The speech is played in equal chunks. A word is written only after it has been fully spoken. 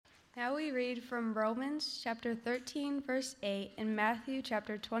Now we read from Romans chapter 13, verse 8, and Matthew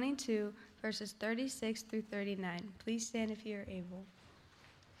chapter 22, verses 36 through 39. Please stand if you are able.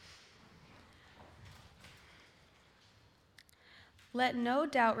 Let no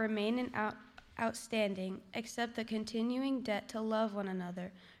doubt remain outstanding, except the continuing debt to love one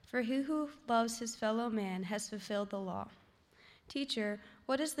another. For he who loves his fellow man has fulfilled the law. Teacher,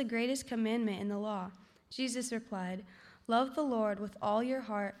 what is the greatest commandment in the law? Jesus replied, Love the Lord with all your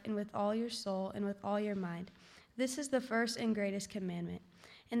heart and with all your soul and with all your mind. This is the first and greatest commandment.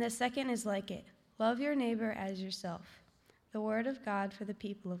 And the second is like it. Love your neighbor as yourself. The word of God for the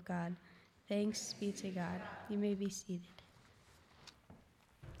people of God. Thanks be to God. You may be seated.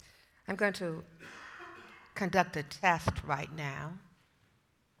 I'm going to conduct a test right now.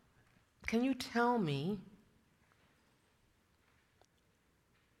 Can you tell me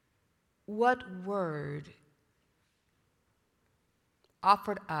what word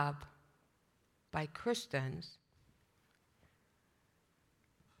offered up by Christians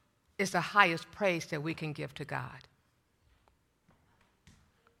is the highest praise that we can give to God?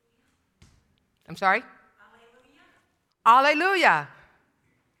 I'm sorry? Hallelujah. Hallelujah.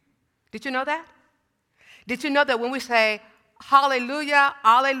 Did you know that? Did you know that when we say hallelujah,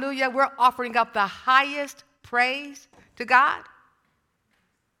 hallelujah, we're offering up the highest praise to God?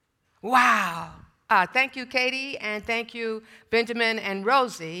 Wow. Thank you, Katie, and thank you, Benjamin and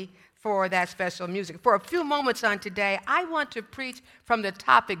Rosie, for that special music. For a few moments on today, I want to preach from the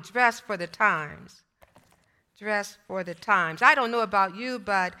topic, Dress for the Times. Dress for the times. I don't know about you,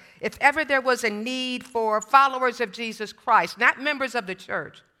 but if ever there was a need for followers of Jesus Christ, not members of the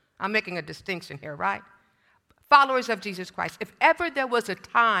church, I'm making a distinction here, right? Followers of Jesus Christ. If ever there was a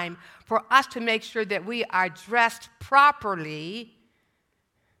time for us to make sure that we are dressed properly,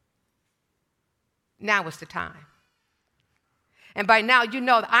 now is the time. And by now, you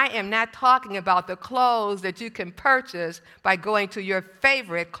know that I am not talking about the clothes that you can purchase by going to your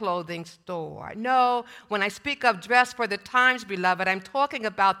favorite clothing store. No, when I speak of dress for the times, beloved, I'm talking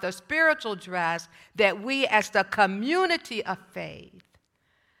about the spiritual dress that we as the community of faith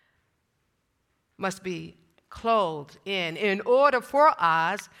must be clothed in order for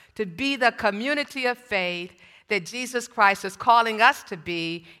us to be the community of faith that Jesus Christ is calling us to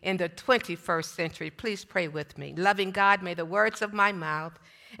be in the 21st century. Please pray with me. Loving God, may the words of my mouth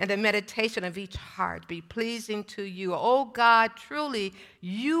and the meditation of each heart be pleasing to you. Oh God, truly,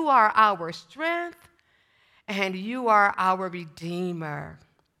 you are our strength and you are our Redeemer.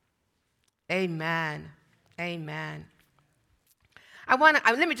 Amen. Amen.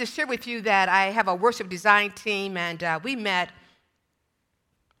 Let me just share with you that I have a worship design team, and we met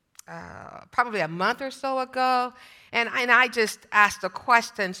probably a month or so ago, and I just asked a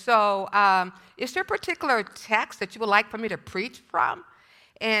question. So, is there a particular text that you would like for me to preach from?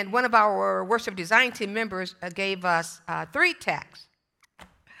 And one of our worship design team members gave us 3 texts.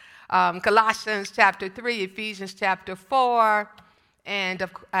 Colossians chapter 3, Ephesians chapter 4, and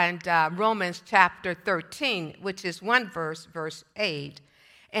Romans chapter 13, which is one verse, verse 8.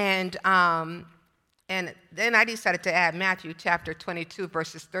 And then I decided to add Matthew chapter 22,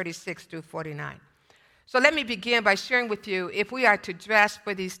 verses 36 through 49. So let me begin by sharing with you, if we are to dress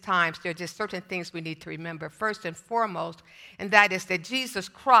for these times, there are just certain things we need to remember. First and foremost, and that is that Jesus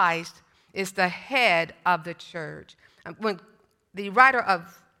Christ is the head of the church. When the writer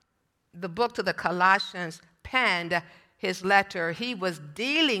of the book to the Colossians penned his letter, he was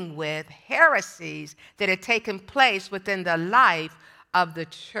dealing with heresies that had taken place within the life of the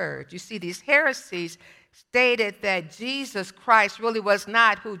church. You see, these heresies stated that Jesus Christ really was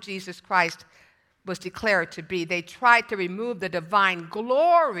not who Jesus Christ was declared to be. They tried to remove the divine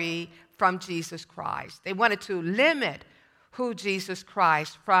glory from Jesus Christ. They wanted to limit who Jesus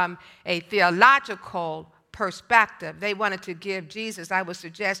Christ from a theological perspective. They wanted to give Jesus, I would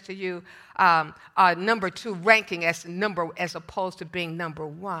suggest to you, a number 2 ranking as opposed to being number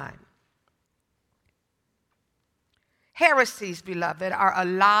 1. Heresies, beloved, are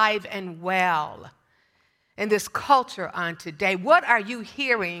alive and well in this culture on today. What are you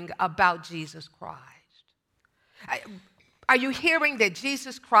hearing about Jesus Christ? Are you hearing that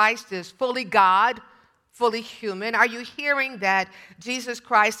Jesus Christ is fully God, fully human? Are you hearing that Jesus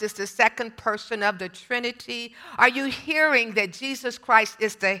Christ is the second person of the Trinity? Are you hearing that Jesus Christ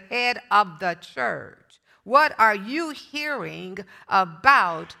is the head of the church? What are you hearing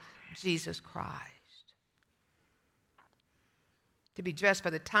about Jesus Christ? To be dressed for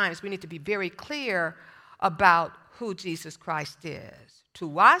the times, we need to be very clear about who Jesus Christ is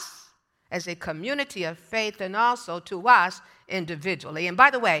to us as a community of faith and also to us individually. And by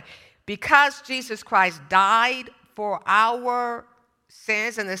the way, because Jesus Christ died for our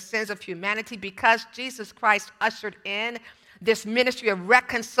sins and the sins of humanity, because Jesus Christ ushered in this ministry of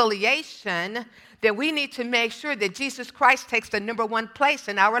reconciliation, then we need to make sure that Jesus Christ takes the number one place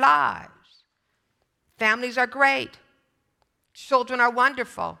in our lives. Families are great. Children are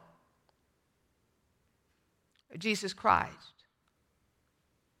wonderful. Jesus Christ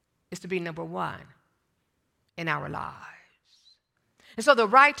is to be number one in our lives. And so the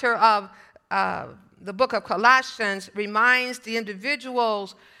writer of the book of Colossians reminds the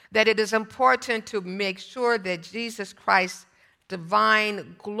individuals that it is important to make sure that Jesus Christ's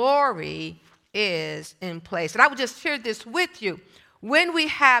divine glory is in place. And I would just share this with you. When we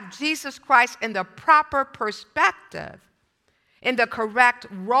have Jesus Christ in the proper perspective, in the correct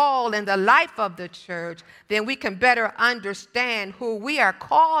role in the life of the church, then we can better understand who we are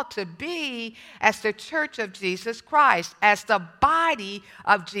called to be as the church of Jesus Christ, as the body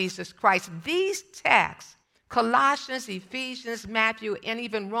of Jesus Christ. These texts, Colossians, Ephesians, Matthew, and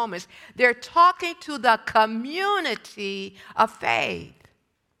even Romans, they're talking to the community of faith.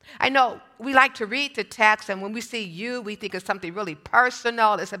 I know we like to read the text, and when we see you, we think it's something really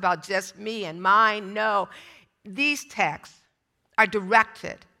personal. It's about just me and mine. No, these texts are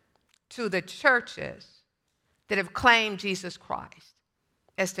directed to the churches that have claimed Jesus Christ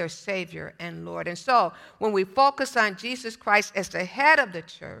as their Savior and Lord. And so when we focus on Jesus Christ as the head of the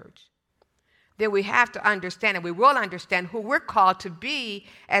church, then we have to understand, and we will understand, who we're called to be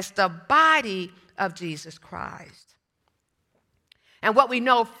as the body of Jesus Christ. And what we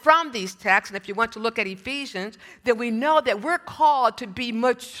know from these texts, and if you want to look at Ephesians, then we know that we're called to be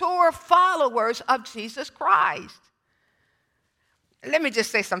mature followers of Jesus Christ. Let me just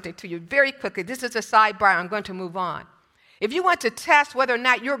say something to you very quickly. This is a sidebar. I'm going to move on. If you want to test whether or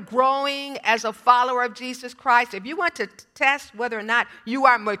not you're growing as a follower of Jesus Christ, if you want to test whether or not you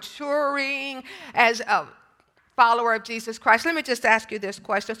are maturing as a follower of Jesus Christ, let me just ask you this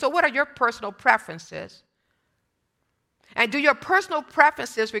question. So what are your personal preferences? And do your personal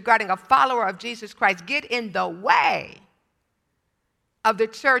preferences regarding a follower of Jesus Christ get in the way of the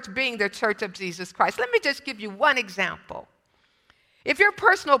church being the church of Jesus Christ? Let me just give you one example. If your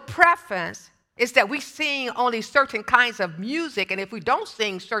personal preference is that we sing only certain kinds of music, and if we don't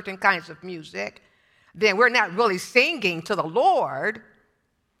sing certain kinds of music, then we're not really singing to the Lord,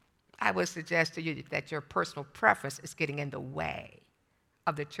 I would suggest to you that your personal preference is getting in the way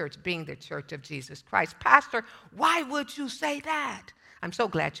of the church being the church of Jesus Christ. Pastor, why would you say that? I'm so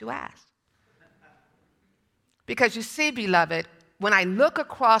glad you asked. Because you see, beloved, when I look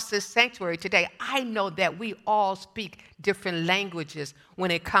across this sanctuary today, I know that we all speak different languages when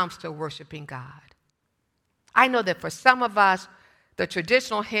it comes to worshiping God. I know that for some of us, the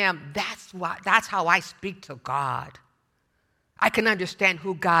traditional hymn, that's how I speak to God. I can understand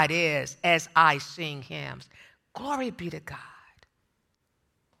who God is as I sing hymns. Glory be to God.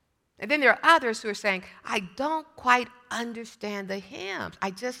 And then there are others who are saying, I don't quite understand the hymns. I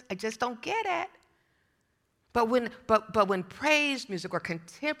just don't get it. But when praise music or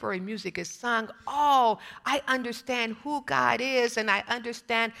contemporary music is sung, oh, I understand who God is, and I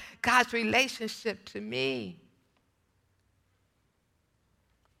understand God's relationship to me.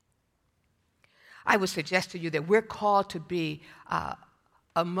 I would suggest to you that we're called to be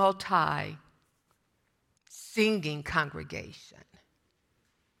a multi-singing congregation.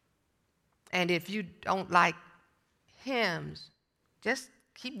 And if you don't like hymns, just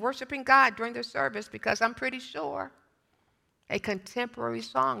keep worshiping God during the service, because I'm pretty sure a contemporary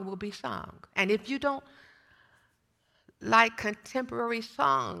song will be sung. And if you don't like contemporary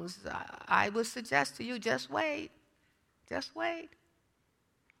songs, I would suggest to you just wait,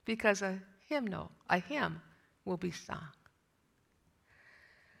 because a hymn will be sung.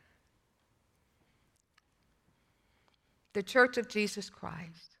 The Church of Jesus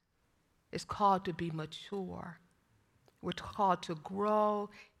Christ is called to be mature. We're called to grow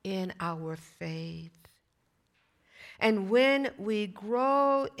in our faith. And when we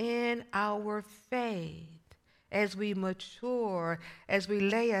grow in our faith, as we mature, as we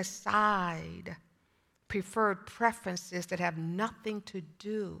lay aside preferred preferences that have nothing to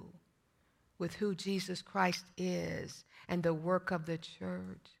do with who Jesus Christ is and the work of the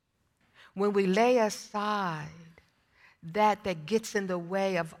church, when we lay aside that gets in the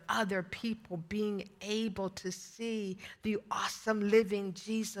way of other people being able to see the awesome living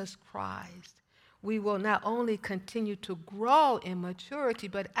Jesus Christ, we will not only continue to grow in maturity,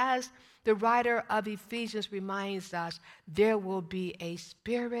 but as the writer of Ephesians reminds us, there will be a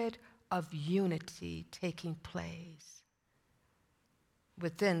spirit of unity taking place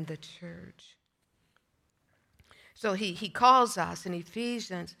within the church. So he calls us in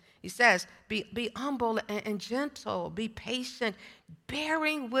Ephesians. He says, be humble and gentle, be patient,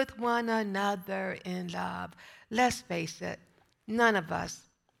 bearing with one another in love. Let's face it, none of us,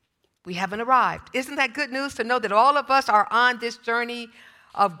 we haven't arrived. Isn't that good news to know that all of us are on this journey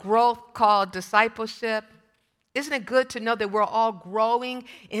of growth called discipleship? Isn't it good to know that we're all growing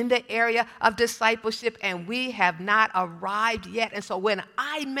in the area of discipleship and we have not arrived yet? And so when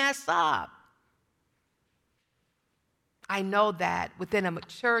I mess up, I know that within a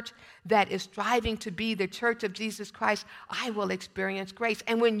church that is striving to be the church of Jesus Christ, I will experience grace.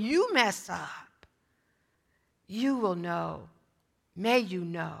 And when you mess up, you will know, may you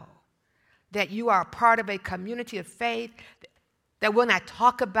know, that you are a part of a community of faith that will not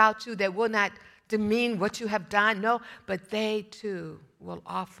talk about you, that will not demean what you have done. No, but they too will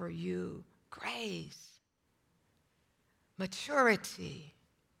offer you grace. Maturity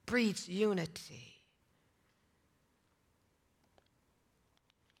breeds unity.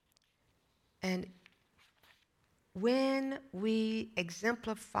 And when we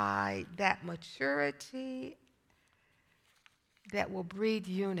exemplify that maturity that will breed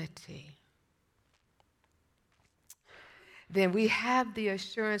unity, then we have the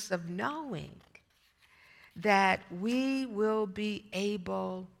assurance of knowing that we will be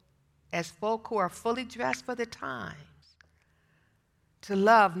able, as folk who are fully dressed for the times, to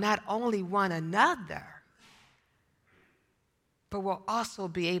love not only one another, but we'll also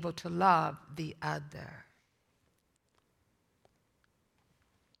be able to love the other.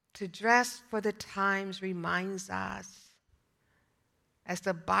 To dress for the times reminds us, as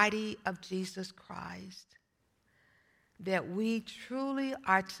the body of Jesus Christ, that we truly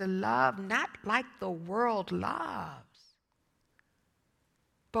are to love not like the world loves,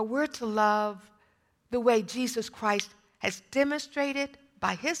 but we're to love the way Jesus Christ has demonstrated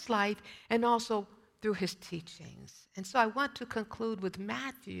by his life and also through his teachings. And so I want to conclude with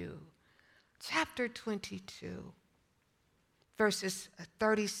Matthew chapter 22, verses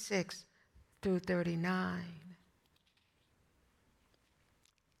 36 through 39.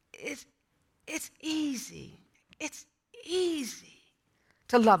 It's easy. It's easy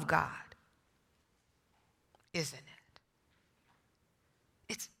to love God, isn't it?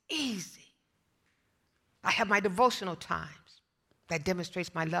 It's easy. I have my devotional times that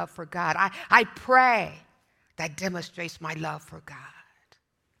demonstrates my love for God. I pray that demonstrates my love for God.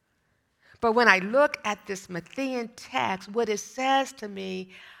 But when I look at this Matthean text, what it says to me,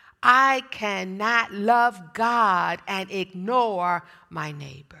 I cannot love God and ignore my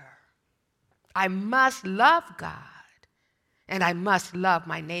neighbor. I must love God and I must love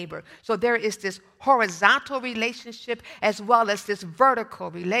my neighbor. So there is this horizontal relationship as well as this vertical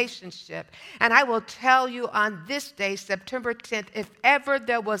relationship. And I will tell you on this day, September 10th, if ever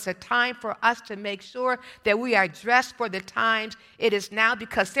there was a time for us to make sure that we are dressed for the times, it is now,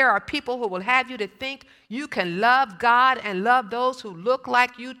 because there are people who will have you to think you can love God and love those who look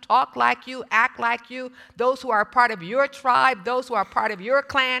like you, talk like you, act like you, those who are part of your tribe, those who are part of your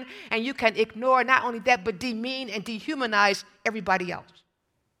clan, and you can ignore not only that, but demean and dehumanize everybody else.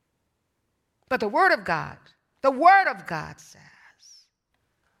 But the Word of God says,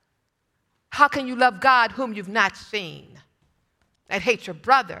 how can you love God whom you've not seen and hate your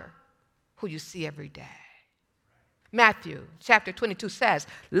brother who you see every day? Matthew chapter 22 says,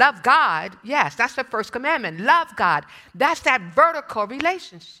 love God. Yes, that's the first commandment. Love God. That's that vertical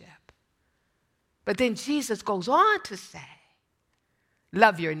relationship. But then Jesus goes on to say,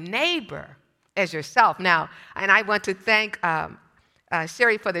 love your neighbor as yourself. Now, and I want to thank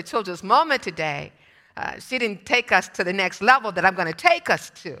Sherry for the children's moment today. She didn't take us to the next level that I'm going to take us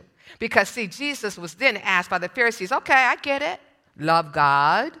to. Because, see, Jesus was then asked by the Pharisees, okay, I get it. Love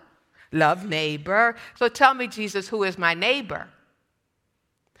God, love neighbor. So tell me, Jesus, who is my neighbor?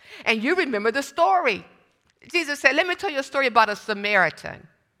 And you remember the story. Jesus said, let me tell you a story about a Samaritan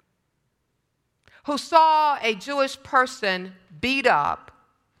who saw a Jewish person beat up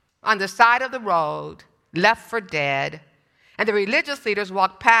on the side of the road, left for dead, and the religious leaders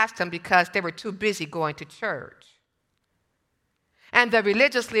walked past him because they were too busy going to church. And the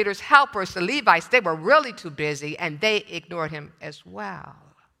religious leaders' helpers, the Levites, they were really too busy, and they ignored him as well.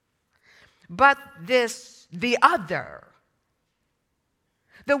 But the other,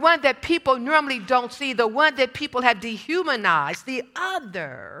 the one that people normally don't see, the one that people have dehumanized, the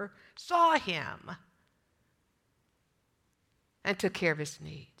other saw him and took care of his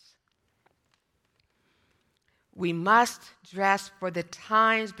needs. We must dress for the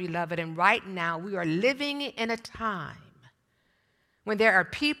times, beloved, and right now we are living in a time when there are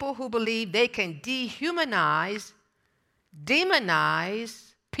people who believe they can dehumanize,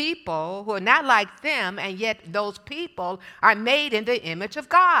 demonize people who are not like them, and yet those people are made in the image of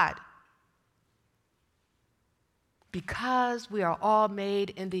God. Because we are all made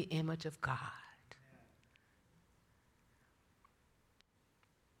in the image of God.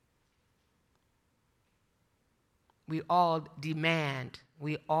 We all demand,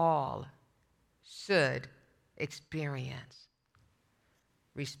 we all should experience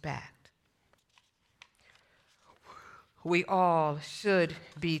respect. We all should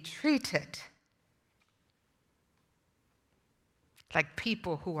be treated like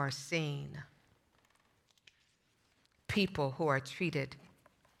people who are seen, people who are treated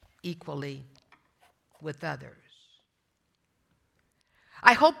equally with others.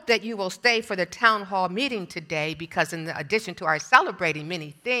 I hope that you will stay for the town hall meeting today, because in addition to our celebrating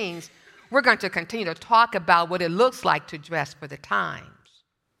many things, we're going to continue to talk about what it looks like to dress for the times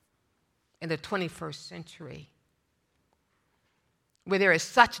in the 21st century, where there is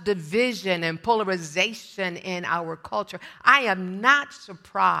such division and polarization in our culture. I am not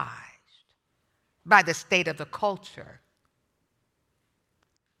surprised by the state of the culture.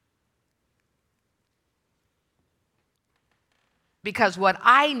 Because what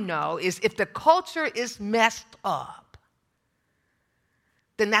I know is if the culture is messed up,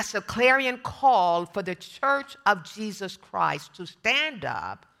 then that's a clarion call for the Church of Jesus Christ to stand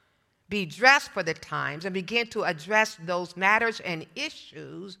up, be dressed for the times, and begin to address those matters and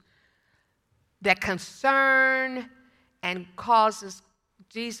issues that concern and causes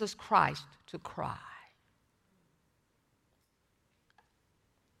Jesus Christ to cry.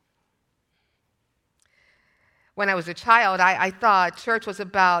 When I was a child, I thought church was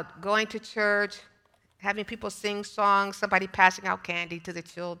about going to church, having people sing songs, somebody passing out candy to the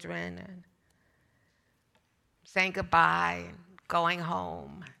children, and saying goodbye, and going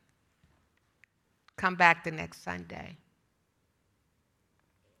home. Come back the next Sunday.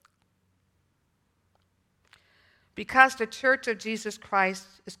 Because the Church of Jesus Christ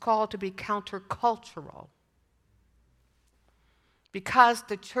is called to be countercultural, because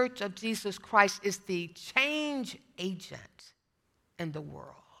the Church of Jesus Christ is the change agent in the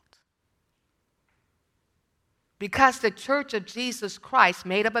world, because the Church of Jesus Christ,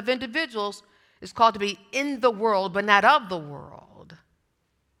 made up of individuals, is called to be in the world but not of the world,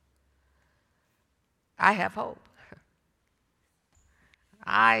 I have hope.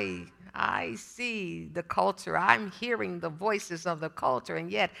 I see the culture. I'm hearing the voices of the culture,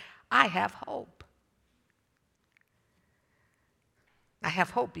 and yet I have hope. I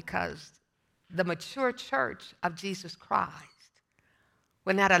have hope because the mature church of Jesus Christ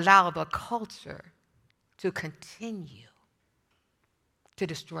will not allow the culture to continue to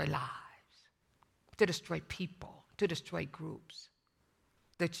destroy lives, to destroy people, to destroy groups.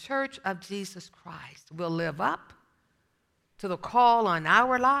 The Church of Jesus Christ will live up to the call on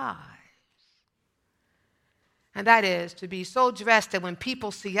our lives. And that is to be so dressed that when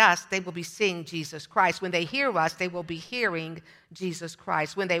people see us, they will be seeing Jesus Christ. When they hear us, they will be hearing Jesus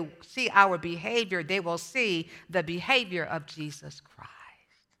Christ. When they see our behavior, they will see the behavior of Jesus Christ.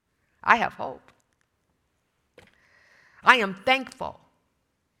 I have hope. I am thankful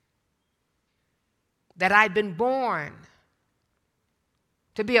that I've been born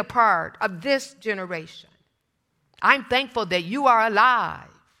to be a part of this generation. I'm thankful that you are alive.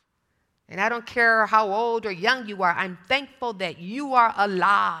 And I don't care how old or young you are, I'm thankful that you are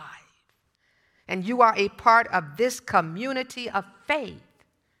alive. And you are a part of this community of faith.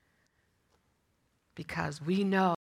 Because we know